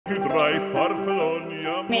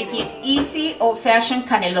Making easy old-fashioned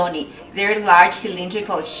cannelloni. They're large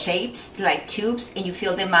cylindrical shapes like tubes, and you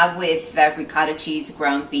fill them up with ricotta cheese,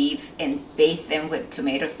 ground beef, and bathe them with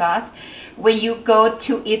tomato sauce. When you go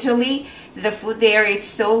to Italy, the food there is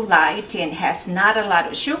so light and has not a lot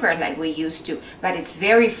of sugar like we used to, but it's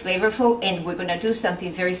very flavorful, and we're gonna do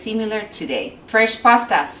something very similar today. Fresh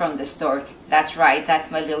pasta from the store. That's right, that's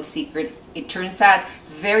my little secret. It turns out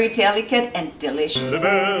very delicate and delicious. The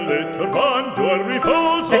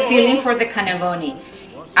filling for the cannelloni.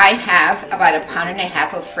 I have about 1.5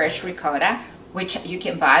 pounds of fresh ricotta, which you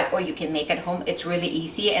can buy or you can make at home. It's really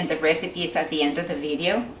easy, and the recipe is at the end of the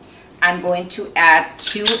video. I'm going to add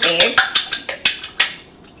 2 eggs.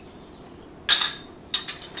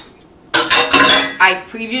 I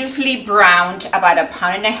previously browned about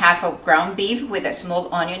 1.5 pounds of ground beef with a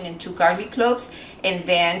small onion and 2 garlic cloves, and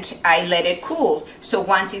then I let it cool. So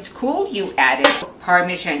once it's cool, you add it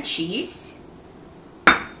Parmesan cheese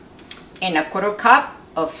and 1/4 cup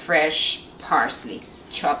of fresh parsley,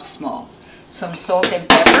 chopped small, some salt and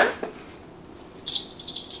pepper.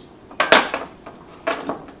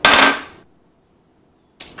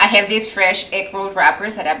 I have these fresh egg roll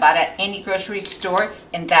wrappers that I bought at any grocery store,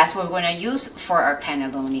 and that's what we're going to use for our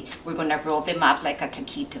cannelloni. We're going to roll them up like a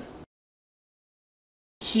taquito.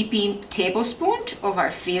 Heaping tablespoon of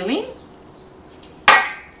our filling,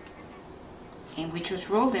 and we just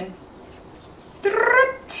roll them.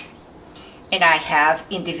 And I have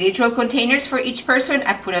individual containers for each person.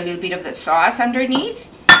 I put a little bit of the sauce underneath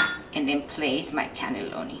and then place my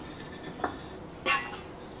cannelloni.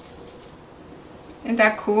 Isn't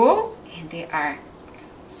that cool? And they are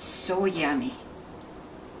so yummy.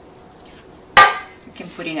 You can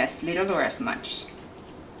put in as little or as much.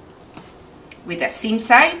 With the seam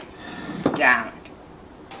side down.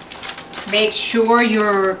 Make sure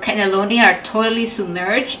your cannelloni are totally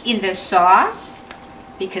submerged in the sauce,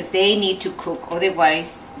 because they need to cook,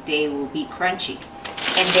 otherwise they will be crunchy.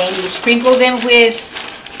 And then you sprinkle them with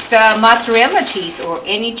the mozzarella cheese or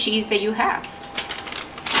any cheese that you have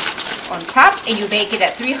on top, and you bake it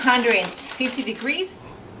at 350 degrees.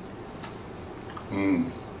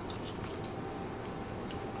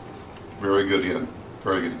 Very good, Ian.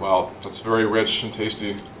 Very good. Wow, that's very rich and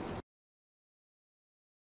tasty.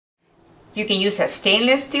 You can use a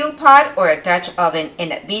stainless steel pot or a Dutch oven,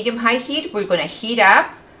 and at medium-high heat, we're going to heat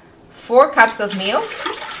up 4 cups of milk,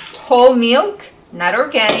 whole milk, not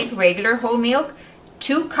organic, regular whole milk,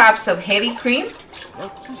 2 cups of heavy cream,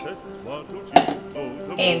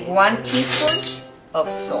 and 1 teaspoon of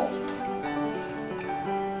salt.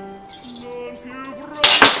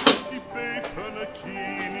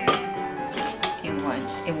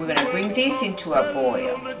 And we're going to bring this into a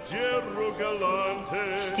boil.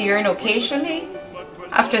 Stirring occasionally.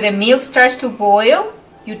 After the milk starts to boil,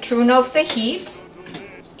 you turn off the heat,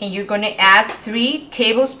 and you're going to add 3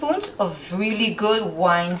 tablespoons of really good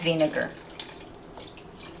wine vinegar.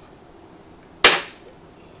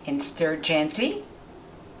 And stir gently.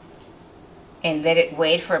 And let it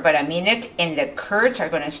wait for about a minute, and the curds are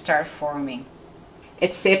going to start forming.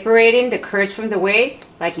 It's separating the curds from the whey.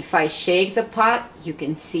 Like if I shake the pot, you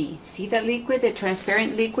can see. See the liquid, the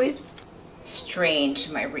transparent liquid? Strain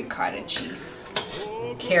my ricotta cheese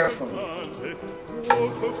carefully.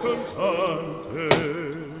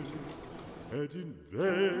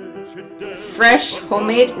 Fresh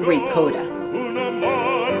homemade ricotta.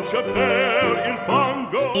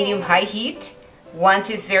 Medium-high heat. Once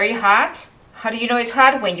it's very hot, how do you know it's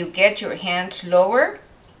hot? When you get your hand lower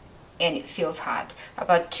and it feels hot.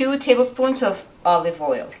 About 2 tablespoons of olive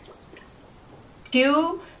oil.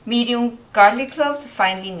 2 medium garlic cloves,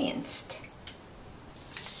 finely minced.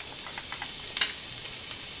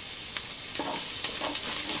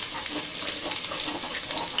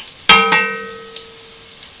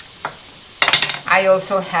 I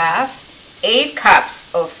also have 8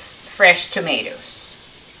 cups of fresh tomatoes.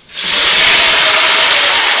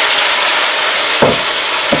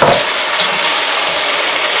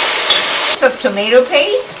 Of tomato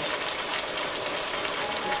paste.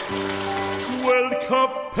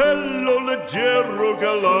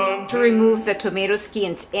 To remove the tomato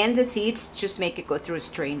skins and the seeds, just make it go through a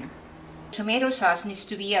strainer. Tomato sauce needs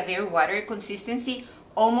to be a very watery consistency,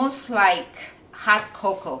 almost like hot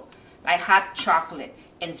cocoa, like hot chocolate.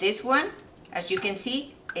 And this one, as you can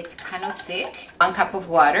see, it's kind of thick. 1 cup of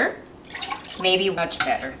water, maybe much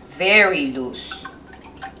better, very loose.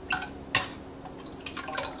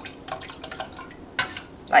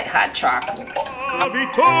 Like hot chocolate.